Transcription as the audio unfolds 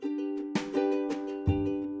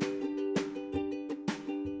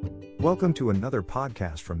Welcome to another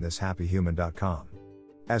podcast from thishappyhuman.com.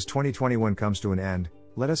 As 2021 comes to an end,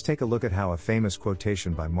 let us take a look at how a famous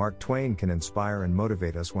quotation by Mark Twain can inspire and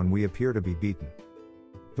motivate us when we appear to be beaten.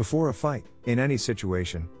 Before a fight, in any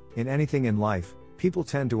situation, in anything in life, people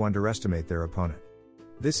tend to underestimate their opponent.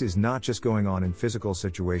 This is not just going on in physical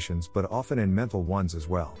situations but often in mental ones as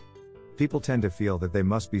well. People tend to feel that they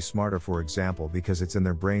must be smarter, for example, because it's in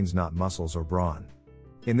their brains, not muscles or brawn.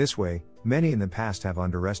 In this way, many in the past have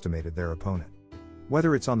underestimated their opponent.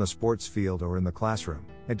 Whether it's on the sports field or in the classroom,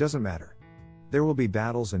 it doesn't matter. There will be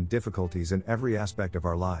battles and difficulties in every aspect of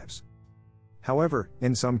our lives. However,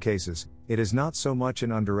 in some cases, it is not so much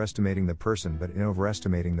in underestimating the person but in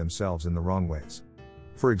overestimating themselves in the wrong ways.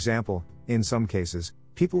 For example, in some cases,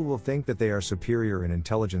 people will think that they are superior in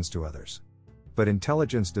intelligence to others. But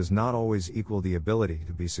intelligence does not always equal the ability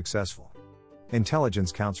to be successful.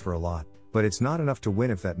 Intelligence counts for a lot, but it's not enough to win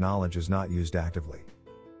if that knowledge is not used actively.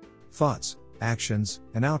 Thoughts, actions,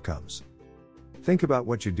 and outcomes. Think about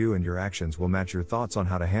what you do, and your actions will match your thoughts on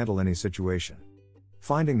how to handle any situation.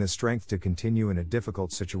 Finding the strength to continue in a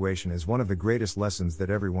difficult situation is one of the greatest lessons that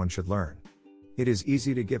everyone should learn. It is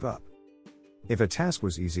easy to give up. If a task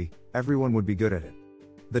was easy, everyone would be good at it.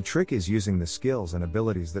 The trick is using the skills and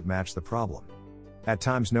abilities that match the problem. At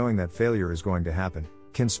times, knowing that failure is going to happen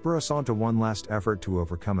can spur us on to one last effort to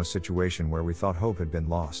overcome a situation where we thought hope had been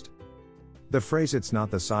lost. The phrase "it's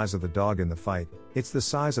not the size of the dog in the fight, it's the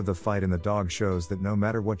size of the fight in the dog" shows that no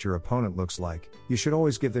matter what your opponent looks like, you should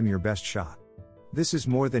always give them your best shot. This is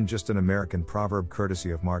more than just an American proverb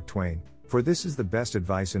courtesy of Mark Twain, for this is the best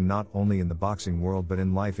advice in not only in the boxing world but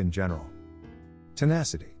in life in general.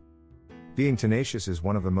 Tenacity. Being tenacious is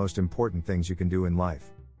one of the most important things you can do in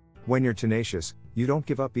life. When you're tenacious, you don't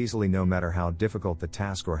give up easily no matter how difficult the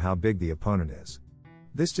task or how big the opponent is.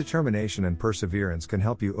 This determination and perseverance can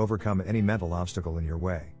help you overcome any mental obstacle in your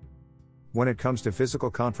way. When it comes to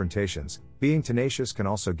physical confrontations, being tenacious can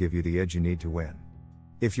also give you the edge you need to win.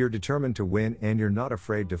 If you're determined to win and you're not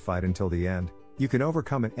afraid to fight until the end, you can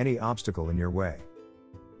overcome any obstacle in your way.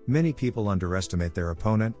 Many people underestimate their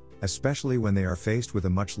opponent, especially when they are faced with a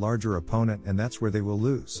much larger opponent, and that's where they will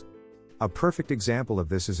lose. A perfect example of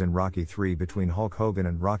this is in Rocky III between Hulk Hogan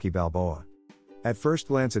and Rocky Balboa. At first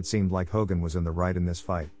glance it seemed like Hogan was in the right in this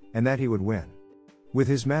fight, and that he would win. With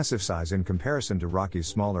his massive size in comparison to Rocky's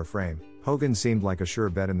smaller frame, Hogan seemed like a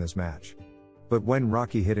sure bet in this match. But when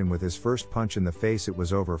Rocky hit him with his first punch in the face, it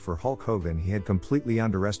was over for Hulk Hogan. He had completely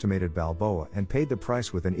underestimated Balboa and paid the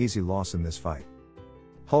price with an easy loss in this fight.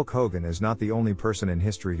 Hulk Hogan is not the only person in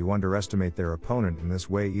history to underestimate their opponent in this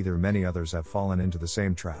way either. Many others have fallen into the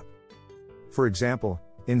same trap. For example,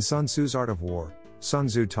 in Sun Tzu's Art of War, Sun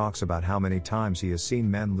Tzu talks about how many times he has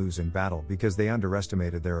seen men lose in battle because they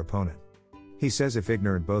underestimated their opponent. He says, if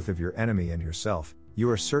ignorant both of your enemy and yourself, you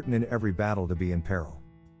are certain in every battle to be in peril.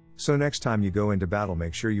 So next time you go into battle,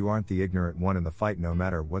 make sure you aren't the ignorant one in the fight, no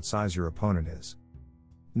matter what size your opponent is.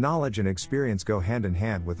 Knowledge and experience go hand in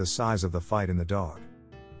hand with the size of the fight in the dog.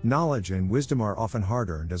 Knowledge and wisdom are often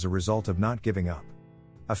hard-earned as a result of not giving up.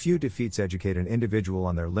 A few defeats educate an individual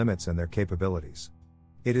on their limits and their capabilities.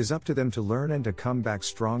 It is up to them to learn and to come back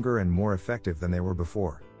stronger and more effective than they were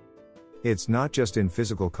before. It's not just in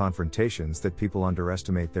physical confrontations that people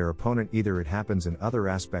underestimate their opponent either. It happens in other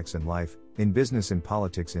aspects in life, in business, in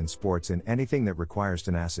politics, in sports, in anything that requires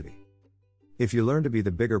tenacity. If you learn to be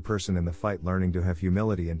the bigger person in the fight, learning to have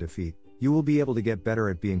humility in defeat, you will be able to get better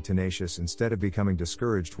at being tenacious instead of becoming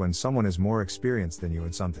discouraged when someone is more experienced than you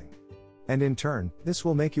in something. And in turn, this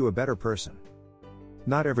will make you a better person.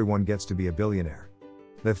 Not everyone gets to be a billionaire.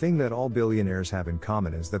 The thing that all billionaires have in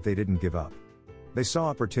common is that they didn't give up. They saw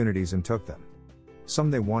opportunities and took them.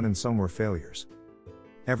 Some they won and some were failures.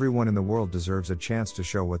 Everyone in the world deserves a chance to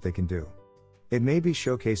show what they can do. It may be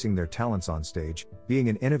showcasing their talents on stage, being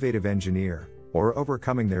an innovative engineer, or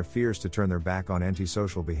overcoming their fears to turn their back on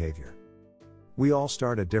antisocial behavior. We all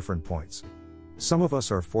start at different points. Some of us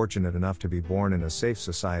are fortunate enough to be born in a safe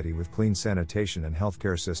society with clean sanitation and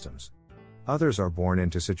healthcare systems. Others are born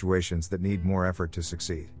into situations that need more effort to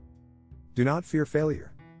succeed. Do not fear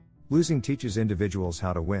failure. Losing teaches individuals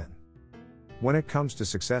how to win. When it comes to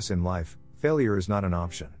success in life, failure is not an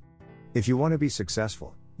option. If you want to be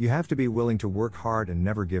successful, you have to be willing to work hard and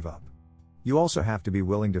never give up. You also have to be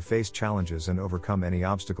willing to face challenges and overcome any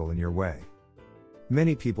obstacle in your way.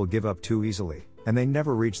 Many people give up too easily, and they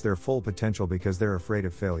never reach their full potential because they're afraid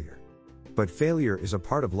of failure. But failure is a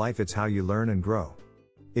part of life. It's how you learn and grow.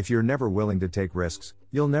 If you're never willing to take risks,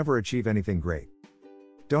 you'll never achieve anything great.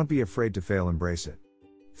 Don't be afraid to fail, embrace it.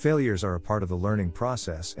 Failures are a part of the learning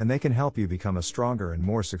process, and they can help you become a stronger and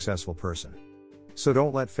more successful person. So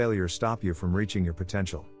don't let failure stop you from reaching your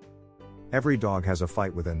potential. Every dog has a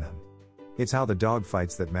fight within them. It's how the dog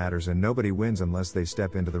fights that matters, and nobody wins unless they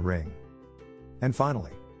step into the ring. And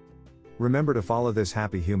finally, remember to follow This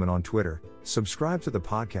Happy Human on Twitter, subscribe to the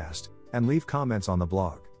podcast, and leave comments on the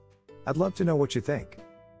blog. I'd love to know what you think.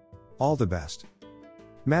 All the best.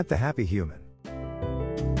 Matt the Happy Human.